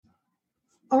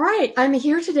All right, I'm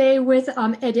here today with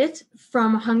Edith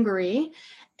from Hungary,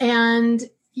 and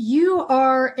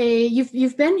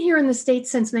you've been here in the States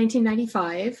since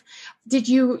 1995. Did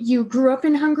you grew up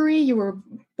in Hungary? You were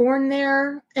born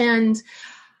there, and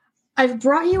I've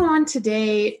brought you on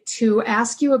today to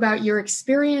ask you about your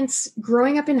experience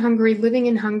growing up in Hungary, living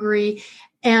in Hungary,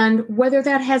 and whether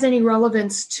that has any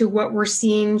relevance to what we're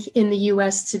seeing in the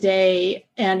U.S. today,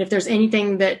 and if there's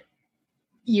anything that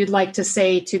you'd like to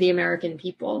say to the American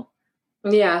people.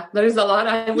 Yeah, there is a lot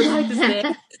I would like to say.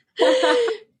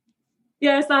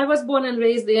 Yes, I was born and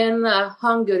raised in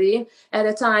Hungary at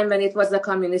a time when it was a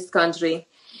communist country.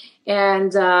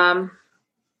 And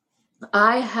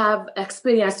I have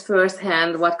experienced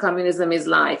firsthand what communism is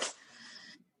like.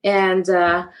 And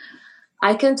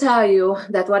I can tell you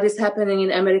that what is happening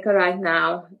in America right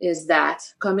now is that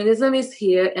communism is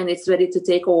here and it's ready to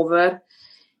take over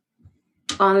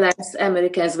unless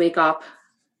Americans wake up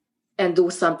and do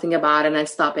something about it and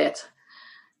stop it.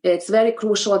 It's very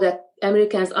crucial that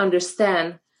Americans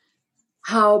understand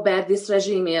how bad this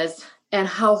regime is and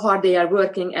how hard they are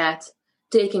working at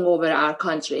taking over our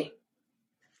country.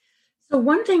 So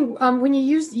one thing, when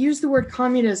you use the word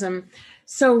communism,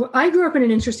 so I grew up in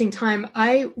an interesting time.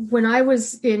 When I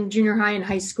was in junior high and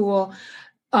high school,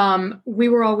 we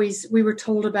were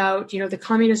told about, the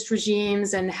communist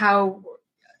regimes and how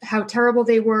terrible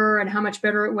they were and how much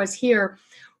better it was here.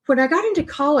 When I got into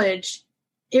college,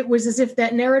 it was as if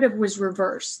that narrative was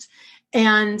reversed.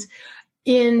 And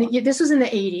this was in the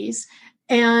 80s.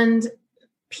 And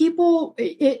people,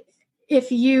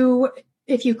 if you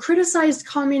criticized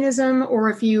communism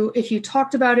or if you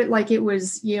talked about it like it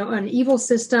was, an evil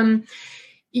system,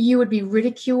 you would be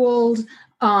ridiculed.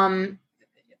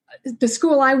 The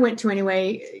school I went to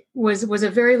anyway was a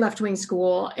very left-wing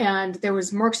school, and there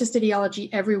was Marxist ideology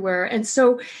everywhere. And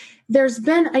so there's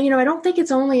been, I don't think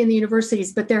it's only in the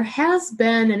universities, but there has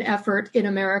been an effort in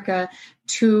America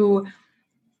to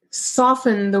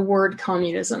soften the word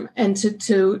communism and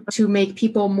to make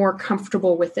people more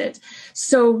comfortable with it.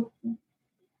 So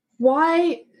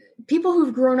why people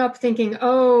who've grown up thinking,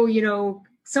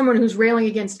 someone who's railing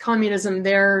against communism,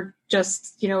 they're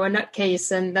just, a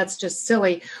nutcase and that's just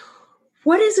silly.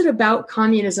 What is it about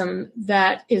communism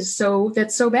that's so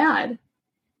bad?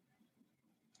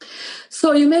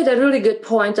 So you made a really good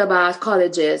point about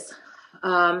colleges.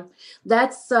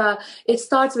 It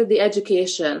starts with the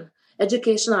educating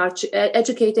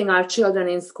our children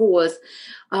in schools.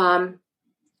 I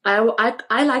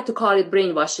like to call it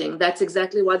brainwashing. That's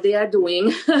exactly what they are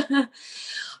doing.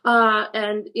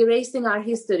 And erasing our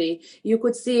history. You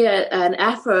could see an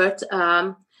effort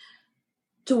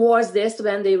towards this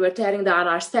when they were tearing down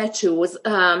our statues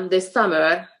this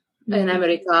summer in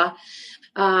America.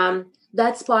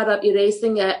 That's part of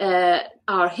erasing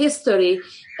our history.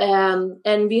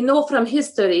 And we know from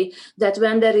history that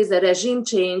when there is a regime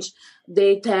change,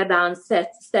 they tear down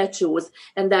statues.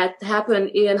 And that happened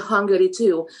in Hungary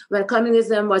too. When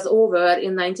communism was over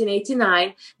in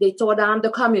 1989, they tore down the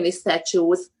communist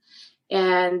statues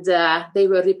and they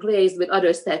were replaced with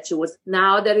other statues.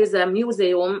 Now there is a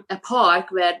museum, a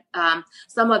park where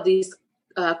some of these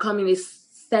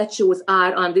communist statues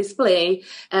are on display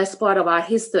as part of our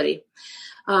history.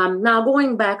 Now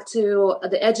going back to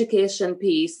the education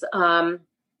piece,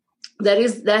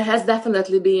 there has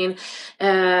definitely been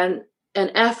an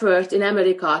effort in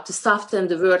America to soften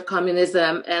the word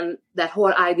communism and that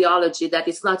whole ideology that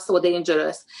it's not so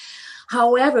dangerous.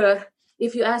 However,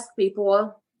 if you ask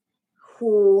people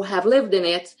who have lived in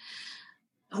it,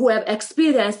 who have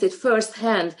experienced it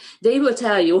firsthand, they will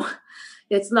tell you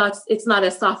it's not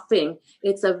a soft thing.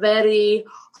 It's a very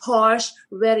harsh,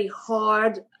 very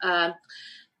hard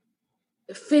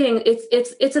thing.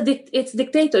 It's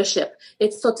dictatorship.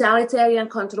 It's totalitarian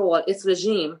control. It's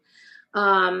regime.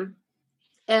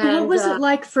 And what was it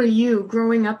like for you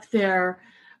growing up there?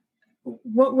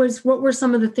 What were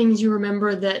some of the things you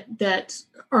remember that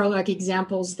are like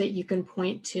examples that you can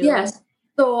point to? Yes.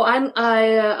 So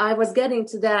I was getting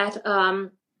to that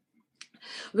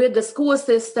with the school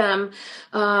system.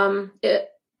 I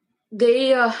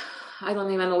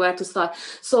don't even know where to start.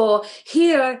 So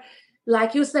here,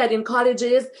 like you said, in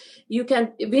colleges,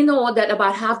 we know that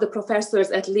about half the professors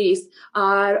at least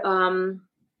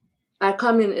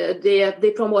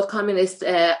they promote communist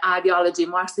ideology,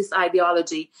 Marxist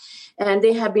ideology, and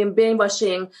they have been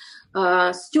brainwashing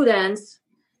students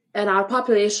and our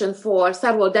population for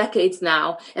several decades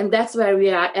now. And that's where we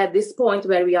are at this point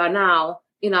where we are now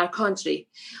in our country.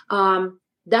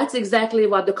 That's exactly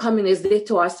what the communists did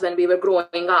to us when we were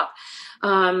growing up.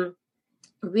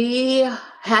 We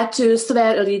had to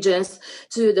swear allegiance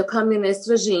to the communist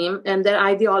regime and their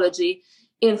ideology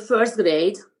in first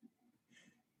grade.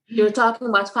 You're talking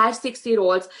about 5,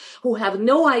 6-year-olds who have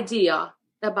no idea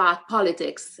about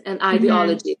politics and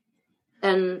ideology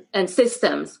and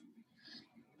systems.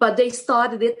 But they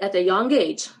started it at a young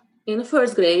age. In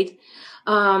first grade,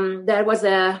 there was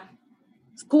a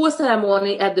school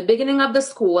ceremony at the beginning of the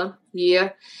school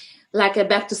year, like a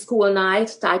back to school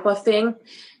night type of thing.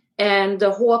 And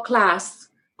the whole class,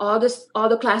 all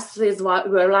the classes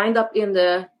were lined up in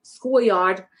the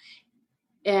schoolyard,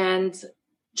 and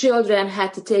children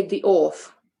had to take the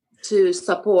oath to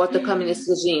support the communist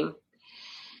regime.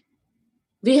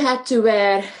 We had to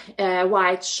wear a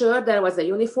white shirt. There was a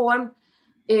uniform.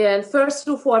 In first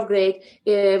through fourth grade,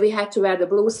 we had to wear the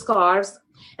blue scarves.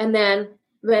 And then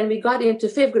when we got into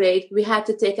fifth grade, we had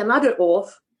to take another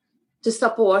oath to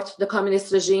support the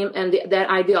communist regime and their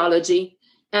ideology.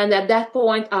 And at that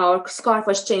point, our scarf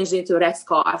was changed into a red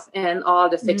scarf and all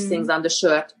the fixings on the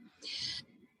shirt.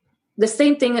 The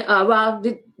same thing,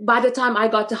 by the time I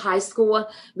got to high school,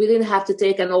 we didn't have to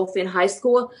take an oath in high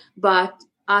school, but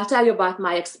I'll tell you about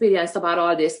my experience about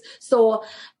all this. So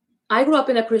I grew up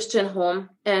in a Christian home,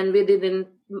 and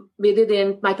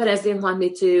my parents didn't want me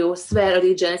to swear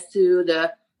allegiance to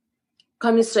the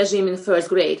communist regime in first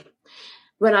grade.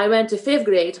 When I went to fifth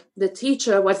grade, the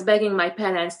teacher was begging my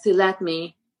parents to let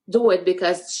me do it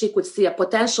because she could see a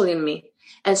potential in me.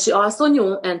 And she also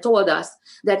knew and told us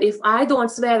that if I don't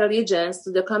swear allegiance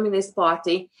to the Communist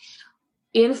Party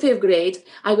in fifth grade,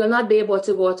 I will not be able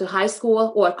to go to high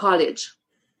school or college.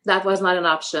 That was not an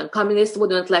option. Communists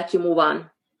wouldn't let you move on.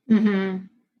 Mm-hmm.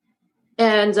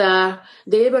 And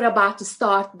they were about to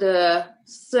start the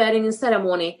swearing-in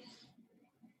ceremony.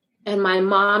 And my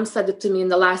mom said it to me in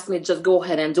the last minute, just go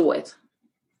ahead and do it.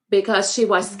 Because she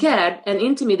was scared and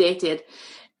intimidated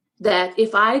that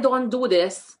if I don't do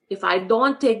this, if I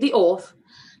don't take the oath,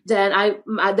 then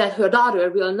that her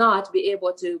daughter will not be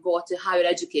able to go to higher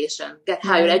education,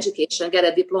 get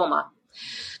a diploma.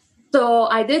 So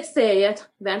I did say it,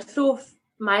 went through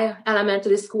my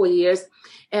elementary school years,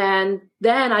 and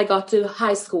then I got to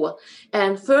high school.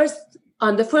 And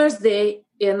on the first day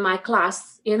in my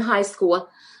class in high school,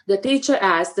 the teacher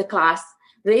asked the class,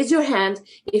 raise your hand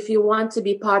if you want to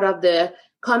be part of the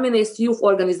Communist Youth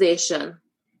Organization.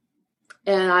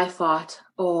 And I thought,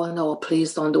 oh no,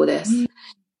 please don't do this. Mm-hmm.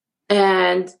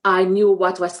 And I knew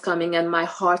what was coming, and my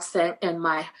heart sank, and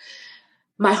my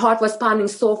heart was pounding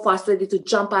so fast, ready to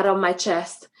jump out of my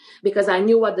chest, because I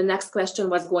knew what the next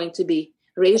question was going to be.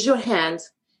 Raise your hand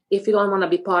if you don't want to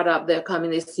be part of the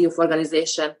Communist Youth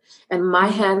Organization. And my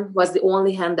hand was the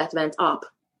only hand that went up.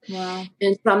 Wow.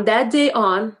 And from that day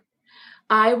on,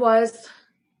 I was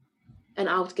an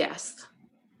outcast.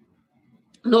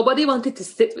 Nobody wanted to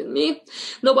sit with me.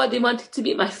 Nobody wanted to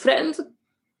be my friend.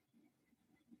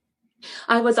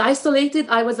 I was isolated.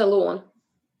 I was alone.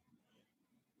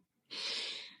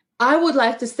 I would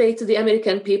like to say to the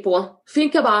American people,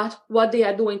 think about what they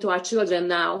are doing to our children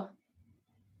now.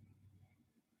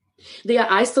 They are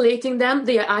isolating them.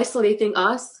 They are isolating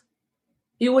us,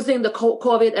 using the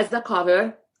COVID as the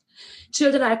cover.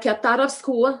 Children are kept out of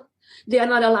school. They are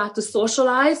not allowed to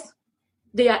socialize.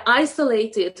 They are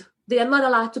isolated. They are not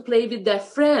allowed to play with their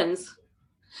friends.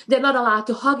 They're not allowed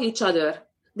to hug each other.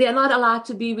 They are not allowed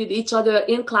to be with each other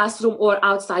in classroom or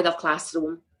outside of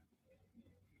classroom.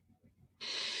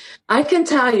 I can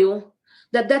tell you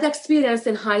that experience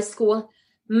in high school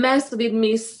messed with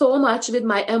me so much with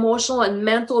my emotional and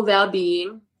mental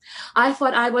well-being. I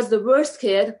thought I was the worst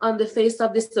kid on the face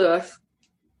of this earth.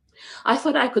 I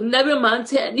thought I could never amount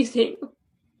to anything.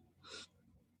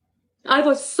 I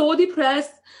was so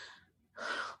depressed.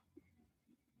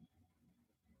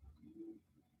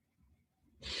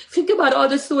 Think about all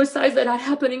the suicides that are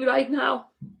happening right now.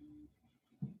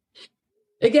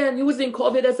 Again, using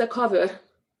COVID as a cover.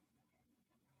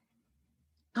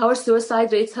 Our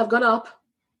suicide rates have gone up.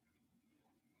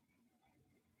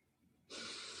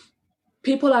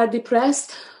 People are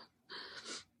depressed.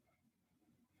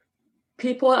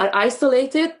 People are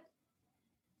isolated.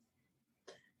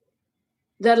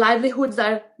 Their livelihoods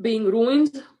are being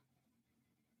ruined.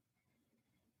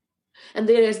 And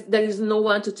there is no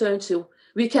one to turn to.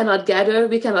 We cannot gather,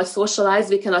 we cannot socialize,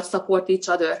 we cannot support each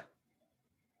other.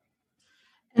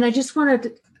 And I just wanted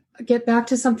to get back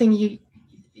to something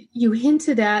you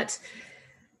hinted at.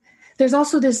 There's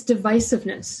also this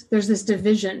divisiveness. There's this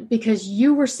division because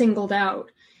you were singled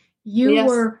out. You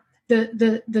were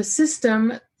the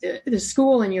system, the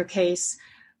school in your case,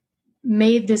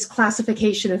 made this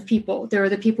classification of people. There are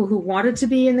the people who wanted to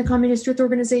be in the Communist Youth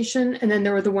Organization, and then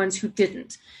there were the ones who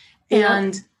didn't. Yeah.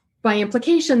 And by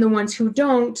implication, the ones who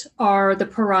don't are the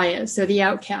pariahs. They're the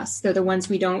outcasts. They're the ones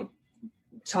we don't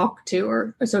talk to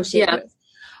or associate Yeah. with.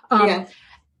 Um,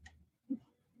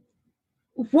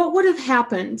 what would have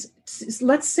happened?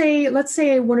 Let's say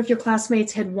one of your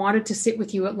classmates had wanted to sit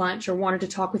with you at lunch or wanted to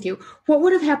talk with you. What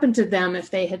would have happened to them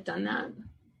if they had done that?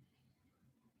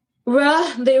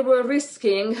 Well, they were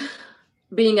risking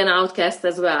being an outcast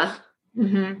as well.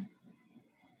 Mm-hmm.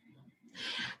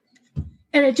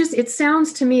 And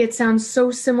it sounds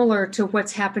so similar to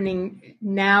what's happening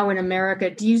now in America.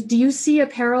 Do you see a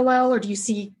parallel, or do you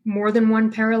see more than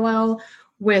one parallel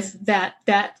with that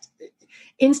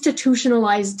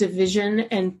institutionalized division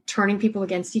and turning people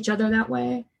against each other that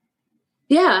way?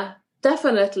 Yeah,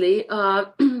 definitely.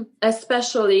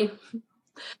 Especially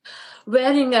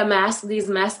wearing a mask, these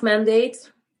mask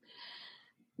mandates,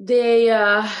 they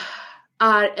are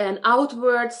an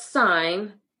outward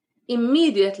sign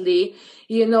immediately,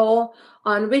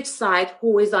 on which side,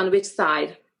 who is on which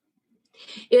side.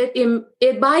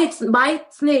 It by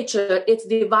its nature, it's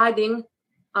dividing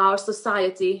our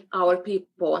society, our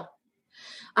people.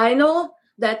 I know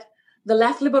that the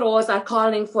left liberals are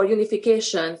calling for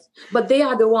unification, but they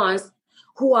are the ones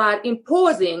who are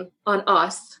imposing on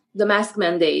us the mask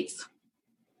mandates.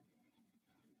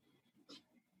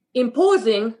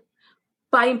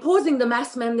 By imposing the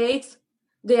mask mandates,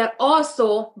 they are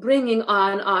also bringing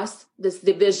on us this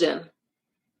division.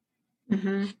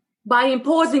 Mm-hmm. By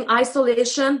imposing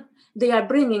isolation, they are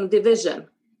bringing division.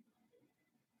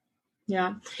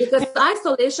 Yeah. Because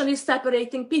isolation is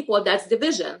separating people, that's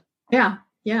division. Yeah,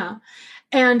 yeah.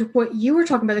 And what you were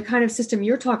talking about, the kind of system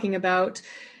you're talking about,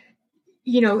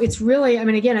 it's really,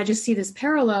 again, I just see this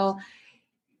parallel.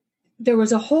 There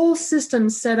was a whole system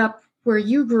set up where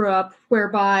you grew up,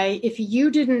 whereby if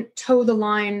you didn't toe the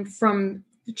line from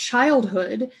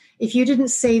childhood, if you didn't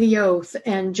say the oath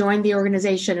and join the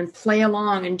organization and play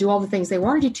along and do all the things they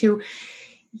wanted you to,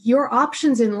 your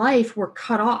options in life were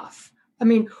cut off.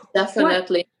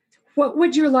 Definitely. What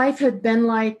would your life have been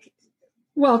like?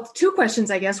 Well, two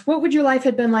questions, I guess. What would your life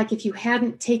have been like if you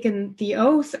hadn't taken the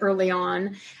oath early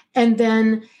on? And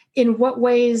then in what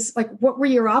ways, what were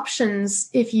your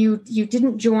options if you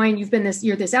didn't join?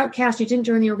 You're this outcast, you didn't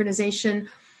join the organization.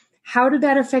 How did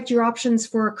that affect your options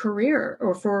for a career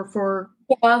or for?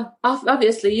 Well,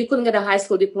 obviously you couldn't get a high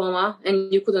school diploma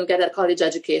and you couldn't get a college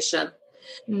education.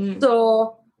 Mm.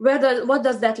 So what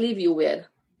does that leave you with?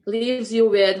 Leaves you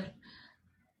with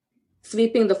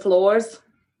sweeping the floors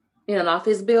in an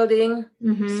office building,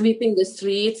 mm-hmm. sweeping the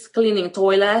streets, cleaning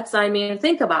toilets.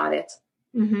 Think about it.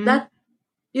 Mm-hmm. That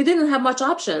you didn't have much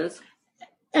options.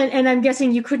 And I'm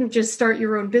guessing you couldn't just start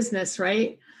your own business,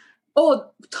 right?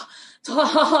 Oh,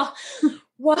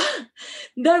 well,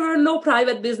 there were no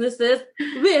private businesses,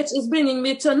 which is bringing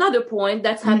me to another point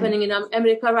that's happening in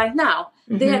America right now.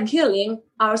 Mm-hmm. They are killing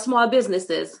our small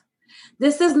businesses.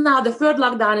 This is now the third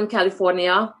lockdown in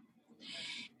California,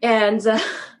 and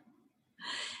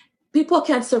people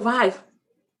can't survive.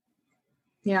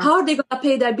 Yeah. How are they going to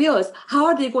pay their bills? How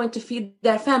are they going to feed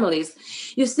their families?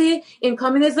 You see, in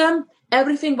communism,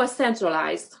 everything was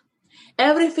centralized.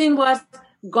 Everything was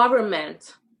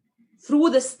government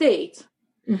through the state.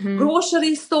 Mm-hmm.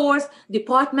 Grocery stores,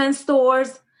 department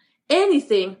stores,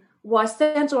 anything was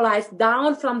centralized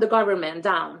down from the government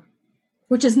down.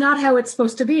 Which is not how it's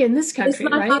supposed to be in this country,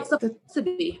 right? It's not right? how it's supposed to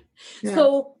be. Yeah.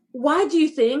 So why do you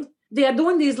think they are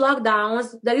doing these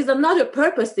lockdowns? There is another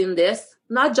purpose in this,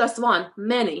 not just one,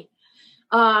 many,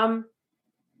 where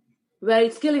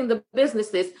it's killing the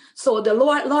businesses so the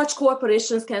large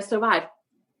corporations can survive.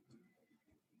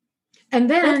 And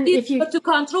then if you to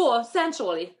control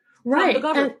centrally, right, from the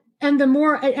government. And the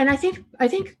more, and I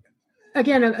think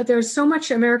again, there's so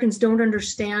much Americans don't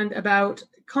understand about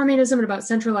communism and about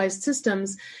centralized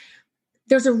systems.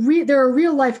 There are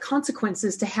real life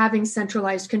consequences to having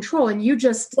centralized control, and you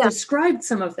just described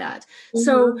some of that. Mm-hmm.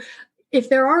 So if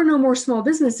there are no more small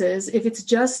businesses, if it's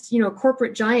just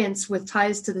corporate giants with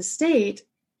ties to the state,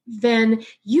 then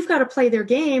you've got to play their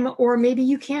game, or maybe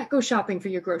you can't go shopping for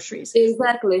your groceries.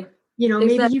 Exactly.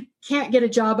 Maybe you can't get a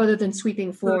job other than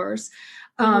sweeping floors.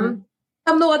 Mm-hmm.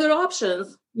 Have no other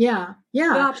options. Yeah.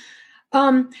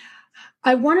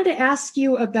 I wanted to ask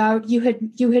you about, you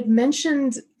had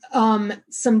mentioned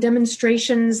some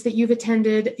demonstrations that you've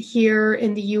attended here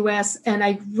in the U.S., and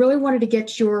I really wanted to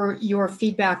get your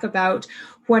feedback about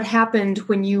what happened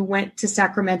when you went to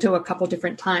Sacramento a couple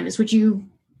different times. Would you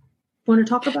want to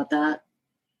talk about that?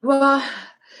 Well,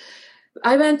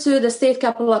 I went to the state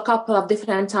capitol a couple of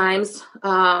different times,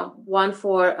 one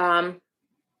for a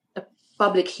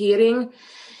public hearing,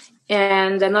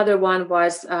 and another one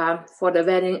was for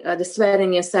the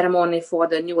swearing-in ceremony for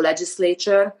the new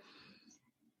legislature.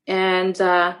 And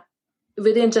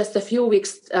within just a few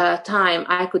weeks time,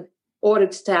 I could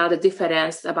already tell the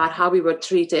difference about how we were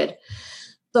treated.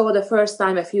 So the first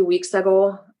time a few weeks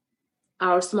ago,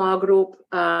 our small group,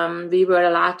 we were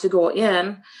allowed to go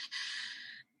in.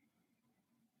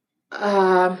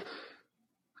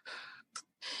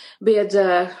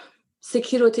 With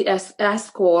security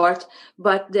escort,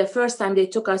 but the first time they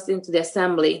took us into the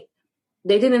assembly,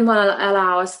 they didn't want to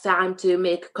allow us time to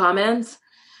make comments.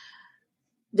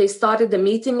 They started the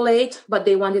meeting late, but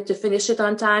they wanted to finish it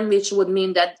on time, which would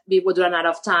mean that we would run out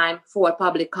of time for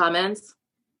public comments.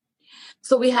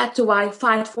 So we had to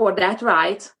fight for that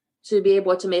right to be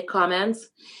able to make comments.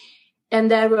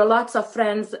 And there were lots of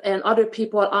friends and other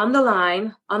people on the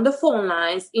line, on the phone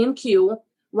lines, in queue,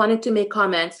 wanting to make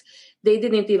comments. They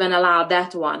didn't even allow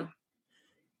that one.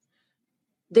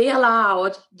 They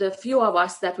allowed the few of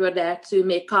us that were there to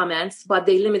make comments, but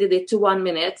they limited it to 1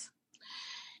 minute.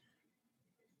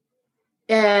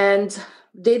 And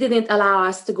they didn't allow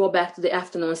us to go back to the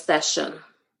afternoon session.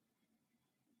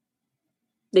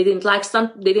 They didn't like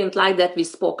that we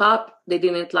spoke up. They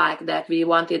didn't like that we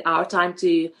wanted our time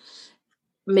to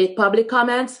make public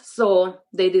comments. So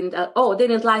they didn't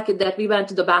like it that we went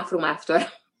to the bathroom after.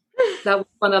 That was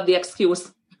one of the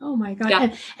excuses. Oh my God.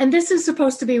 Yeah. And this is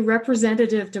supposed to be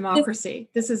representative democracy.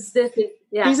 These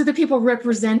are the people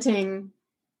representing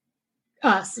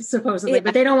us, supposedly,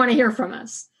 but they don't want to hear from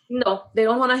us. No, they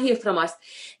don't want to hear from us.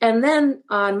 And then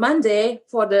on Monday,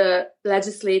 for the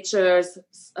legislature's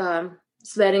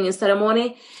swearing in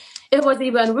ceremony, it was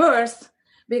even worse,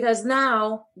 because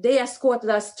now they escorted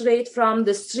us straight from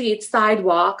the street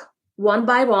sidewalk, one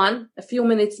by one, a few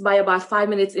minutes by about 5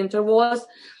 minutes intervals.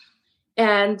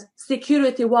 And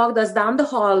security walked us down the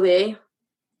hallway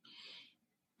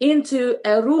into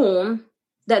a room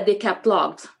that they kept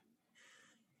locked.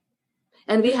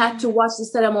 And we had to watch the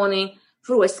ceremony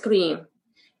through a screen.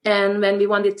 And when we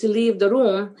wanted to leave the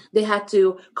room, they had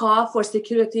to call for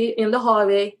security in the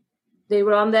hallway. They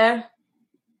were on their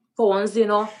phones,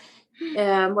 with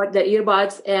the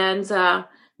earbuds, and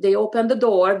they opened the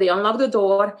door, they unlocked the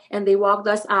door, and they walked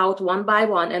us out one by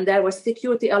one. And there was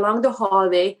security along the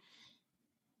hallway,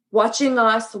 watching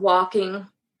us walking,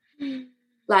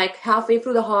 like halfway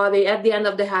through the hallway, at the end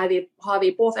of the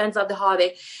hallway, both ends of the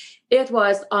hallway. It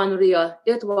was unreal.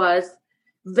 It was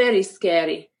very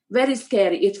scary, very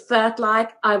scary. It felt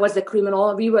like I was a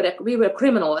criminal. We were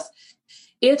criminals.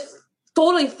 It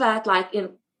totally felt like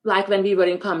when we were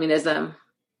in communism.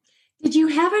 Did you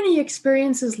have any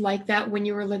experiences like that when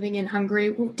you were living in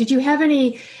Hungary? Did you have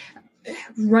any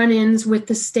run-ins with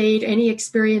the state, any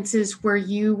experiences where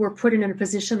you were put in a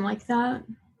position like that?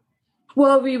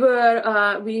 Well, we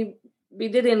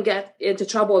didn't get into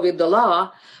trouble with the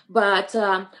law, but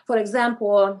for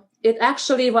example, it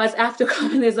actually was after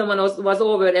communism was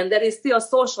over, and there is still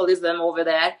socialism over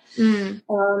there.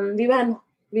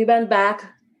 We went back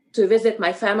to visit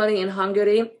my family in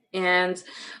Hungary, and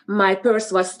my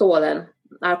purse was stolen.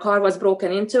 Our car was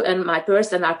broken into, and my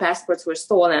purse and our passports were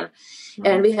stolen.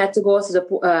 And we had to go to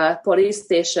the police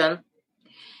station.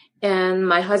 And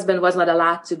my husband was not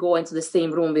allowed to go into the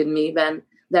same room with me when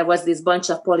there was this bunch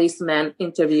of policemen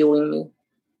interviewing me.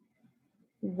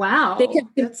 Wow.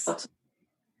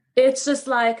 It's just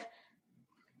like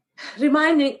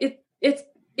reminding it's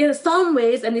in some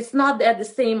ways, and it's not at the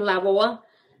same level.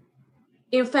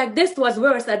 In fact, this was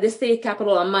worse at the state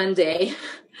capitol on Monday,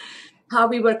 how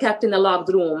we were kept in a locked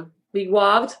room.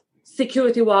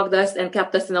 Security walked us and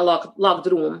kept us in a locked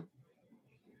room.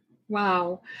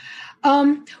 Wow.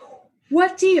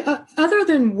 What do you, other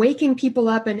than waking people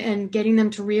up and getting them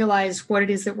to realize what it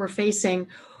is that we're facing,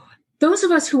 those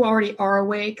of us who already are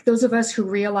awake, those of us who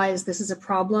realize this is a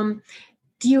problem,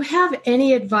 do you have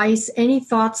any advice, any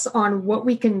thoughts on what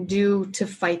we can do to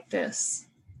fight this?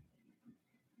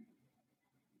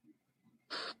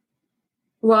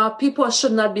 Well, people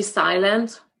should not be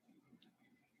silent.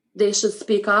 They should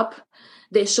speak up.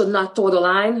 They should not toe the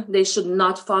line. They should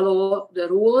not follow the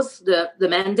rules, the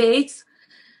mandates.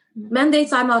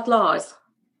 Mandates are not laws.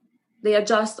 They are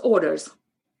just orders.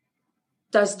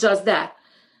 That's just that.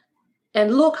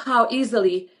 And look how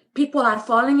easily people are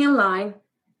falling in line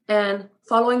and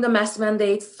following the mask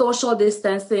mandates, social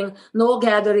distancing, no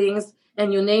gatherings,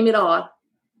 and you name it all.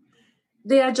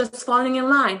 They are just falling in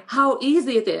line. How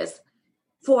easy it is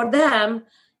for them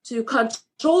to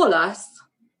control us.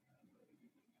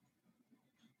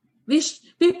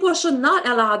 People should not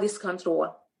allow this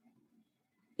control.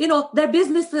 Their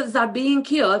businesses are being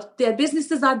killed. Their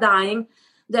businesses are dying.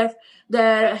 Their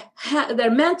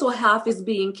mental health is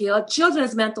being killed.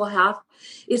 Children's mental health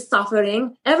is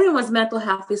suffering. Everyone's mental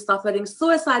health is suffering.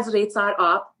 Suicide rates are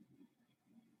up.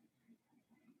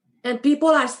 and people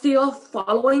are still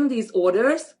following these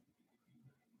orders,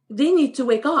 they need to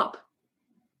wake up,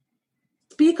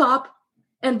 speak up,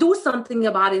 and do something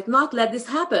about it, not let this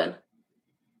happen.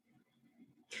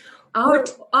 Our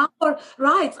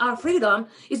rights, our freedom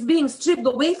is being stripped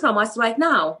away from us right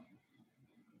now.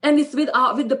 And it's with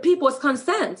the people's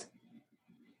consent.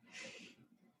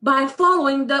 By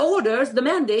following the orders, the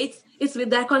mandates, it's with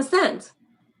their consent.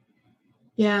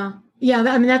 Yeah. Yeah.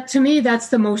 I mean, that to me, that's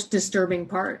the most disturbing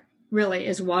part, really,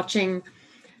 is watching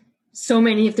so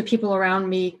many of the people around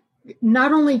me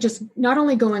not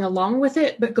only going along with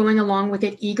it, but going along with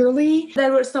it eagerly.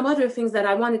 There were some other things that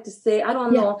I wanted to say. I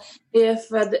don't know if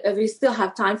we still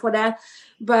have time for that,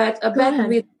 but back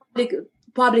with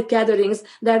public gatherings,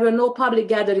 there were no public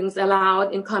gatherings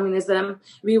allowed in communism.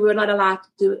 We were not allowed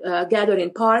to gather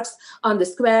in parks, on the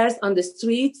squares, on the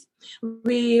streets.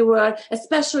 We were,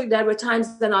 especially there were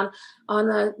times then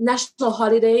on national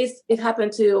holidays. It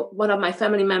happened to one of my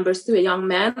family members, to a young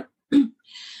man,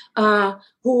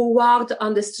 who walked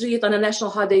on the street on a national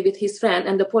holiday with his friend,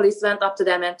 and the police went up to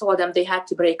them and told them they had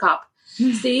to break up.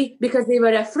 See, because they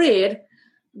were afraid.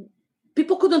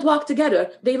 People couldn't walk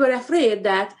together. They were afraid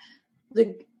that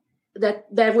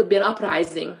there would be an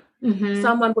uprising. Mm-hmm.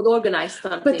 Someone would organize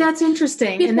something. But that's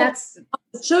interesting. People, and that's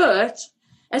the church,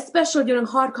 especially during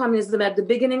hard communism, at the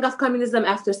beginning of communism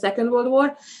after Second World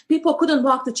War, people couldn't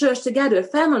walk to church together.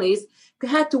 Families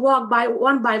had to walk by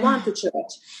one to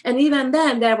church. And even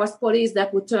then, there was police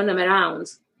that would turn them around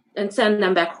and send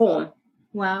them back home.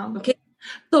 Wow. Okay.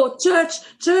 So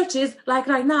churches, like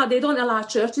right now, they don't allow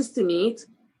churches to meet.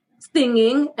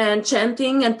 Singing and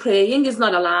chanting and praying is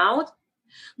not allowed.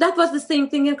 That was the same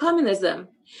thing in communism.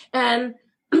 And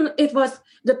it was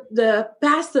the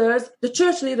pastors, the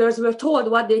church leaders were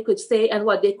told what they could say and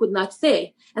what they could not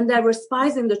say. And there were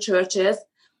spies in the churches.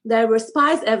 There were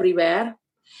spies everywhere.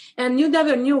 And you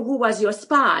never knew who was your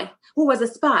spy, who was a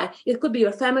spy. It could be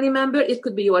your family member. It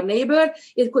could be your neighbor.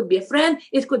 It could be a friend.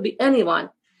 It could be anyone.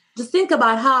 Just think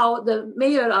about how the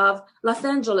mayor of Los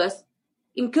Angeles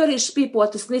encouraged people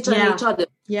to snitch on each other.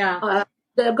 Yeah.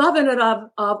 The governor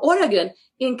of Oregon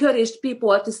encouraged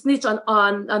people to snitch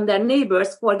on their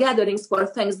neighbors for gatherings for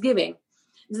Thanksgiving.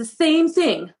 It's the same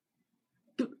thing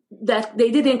that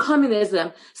they did in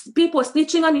communism. People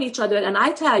snitching on each other. And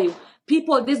I tell you,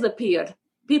 people disappeared.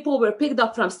 People were picked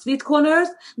up from street corners.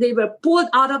 They were pulled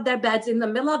out of their beds in the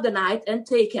middle of the night and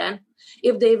taken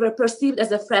if they were perceived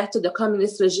as a threat to the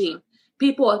communist regime.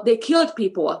 They killed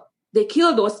people. They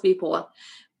killed those people.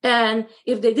 And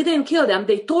if they didn't kill them,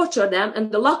 they tortured them.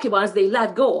 And the lucky ones, they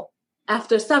let go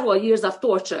after several years of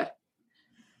torture.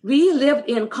 We lived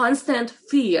in constant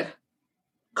fear.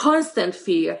 Constant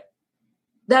fear.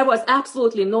 There was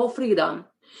absolutely no freedom.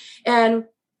 And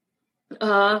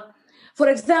for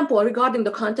example, regarding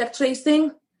the contact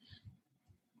tracing,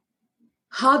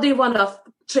 how they want to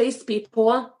trace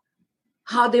people,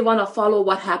 how they want to follow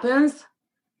what happens,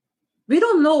 we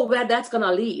don't know where that's going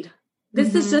to lead.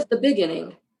 This is just the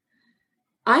beginning.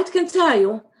 I can tell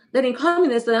you that in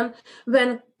communism,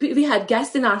 when we had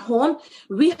guests in our home,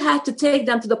 we had to take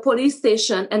them to the police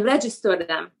station and register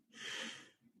them.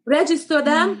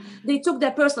 They took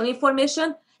their personal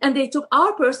information, and they took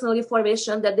our personal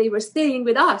information that they were staying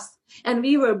with us, and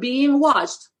we were being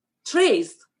watched,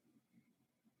 traced.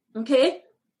 Okay?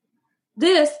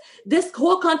 This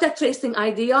whole contact tracing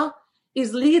idea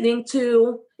is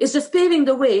just paving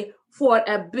the way for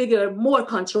a bigger, more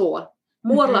control,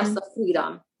 more loss of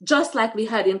freedom, just like we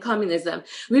had in communism.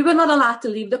 We were not allowed to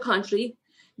leave the country.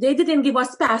 They didn't give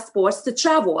us passports to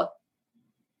travel.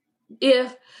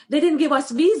 If they didn't give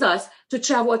us visas to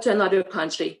travel to another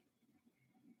country.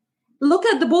 Look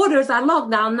at the borders are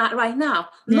locked down right now.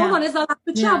 No one is allowed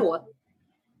to travel.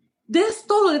 This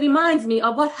totally reminds me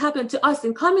of what happened to us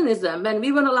in communism when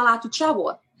we were not allowed to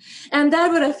travel. And there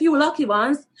were a few lucky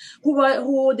ones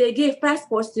who they gave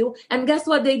passports to. And guess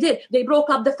what they did? They broke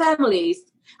up the families.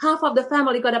 Half of the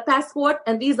family got a passport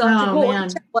and visa to go. And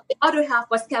the other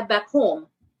half was kept back home.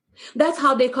 That's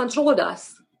how they controlled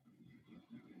us.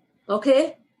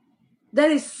 Okay?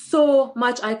 There is so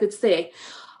much I could say.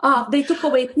 They took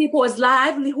away people's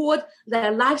livelihood,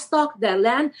 their livestock, their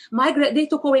land. They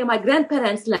took away my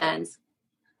grandparents' lands.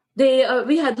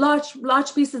 We had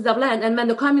large pieces of land, and when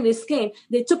the communists came,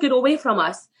 they took it away from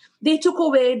us. They took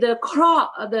away the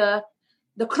crop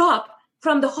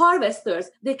from the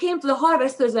harvesters. They came to the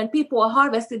harvesters when people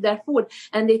harvested their food,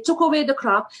 and they took away the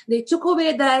crop. They took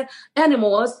away their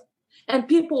animals, and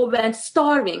people went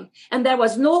starving. And there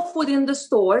was no food in the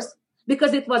stores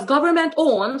because it was government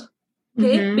owned.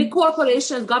 Okay, big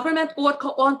corporations, government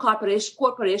owned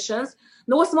corporations,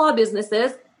 no small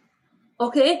businesses.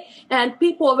 okay? And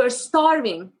people were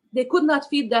starving. They could not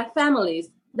feed their families.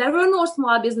 There were no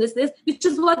small businesses, which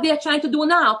is what they are trying to do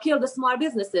now, kill the small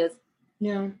businesses.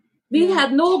 Yeah. We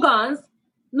had no guns,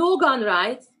 no gun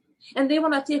rights, and they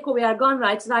want to take away our gun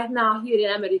rights right now here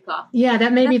in America. Yeah,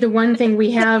 that may be the one thing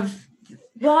we have.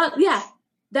 Well, yeah,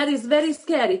 that is very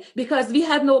scary because we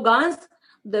had no guns.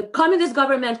 The communist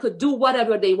government could do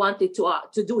whatever they wanted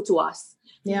to do to us.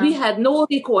 Yeah. We had no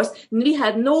recourse. We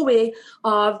had no way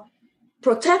of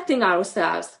protecting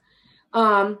ourselves.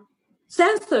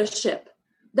 Censorship.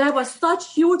 There was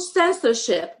such huge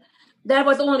censorship. There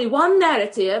was only one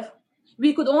narrative.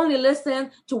 We could only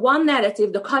listen to one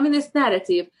narrative, the communist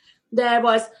narrative. There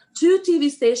was 2 TV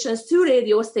stations, 2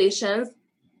 radio stations,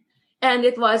 and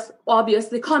it was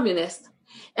obviously communist.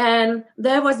 And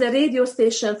there was a radio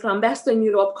station from Western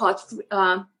Europe called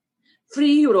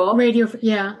Free Europe. Radio,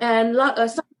 yeah. And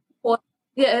some people,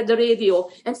 the radio.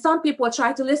 And some people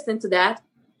tried to listen to that.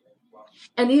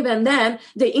 And even then,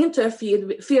 they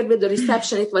interfered with the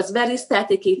reception. It was very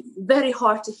staticky, very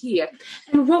hard to hear.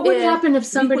 And what would happen if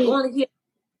somebody... only hear...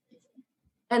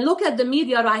 And look at the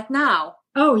media right now.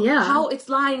 Oh, yeah. How it's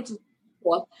lying to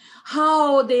people,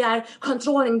 how they are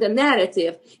controlling the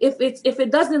narrative. If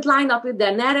it doesn't line up with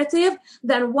their narrative,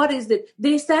 then what is it?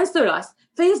 They censor us.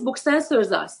 Facebook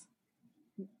censors us.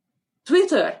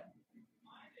 Twitter,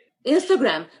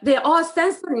 Instagram, they're all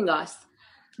censoring us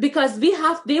because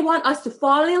they want us to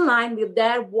fall in line with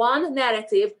their one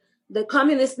narrative, the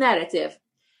communist narrative.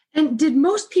 And did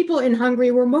most people in Hungary,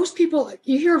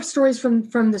 you hear of stories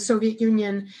from the Soviet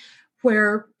Union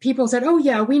where people said, oh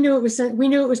yeah, we knew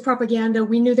it was propaganda.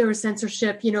 We knew there was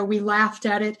censorship. We laughed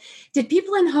at it. Did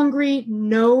people in Hungary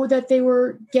know that they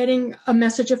were getting a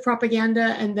message of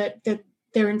propaganda and that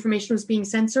their information was being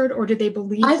censored, or did they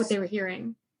believe what they were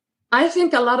hearing? I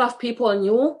think a lot of people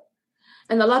knew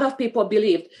and a lot of people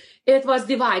believed. It was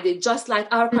divided, just like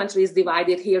our country is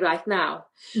divided here right now.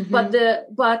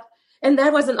 Mm-hmm. And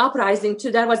there was an uprising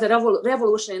too. There was a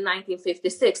revolution in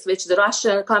 1956, which the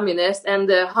Russian communists and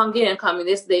the Hungarian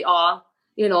communists, they all,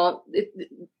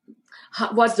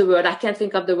 what's the word? I can't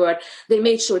think of the word. They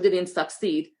made sure they didn't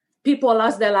succeed. People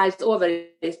lost their lives over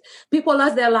it. People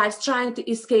lost their lives trying to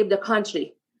escape the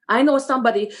country. I know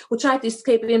somebody who tried to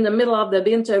escape in the middle of the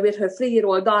winter with her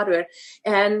 3-year-old daughter,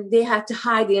 and they had to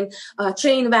hide in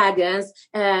train wagons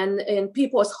and in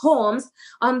people's homes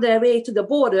on their way to the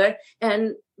border.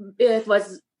 And it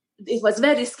was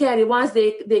very scary. Once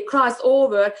they crossed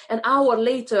over, an hour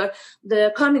later,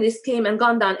 the communists came and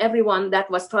gunned down everyone that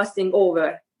was crossing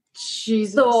over.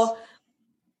 Jesus. So,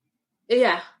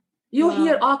 yeah, you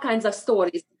hear all kinds of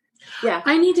stories. Yeah,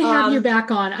 I need to have you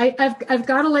back on. I've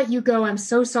got to let you go. I'm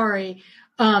so sorry.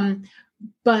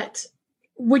 But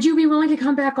would you be willing to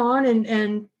come back on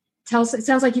and tell? It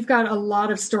sounds like you've got a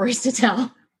lot of stories to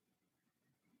tell.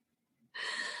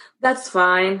 That's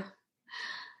fine.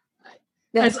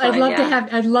 I'd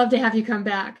love to have you come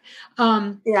back.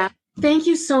 Yeah. Thank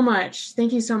you so much.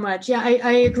 Yeah,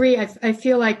 I agree. I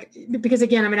feel like, because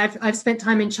again, I mean, I've spent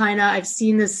time in China. I've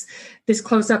seen this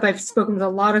close up. I've spoken with a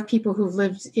lot of people who've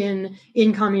lived in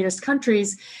communist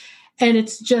countries. And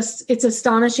it's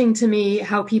astonishing to me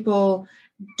how people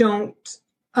don't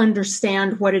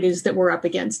understand what it is that we're up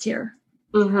against here.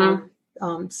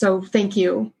 Mm-hmm. So thank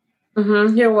you.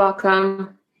 Mm-hmm. You're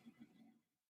welcome.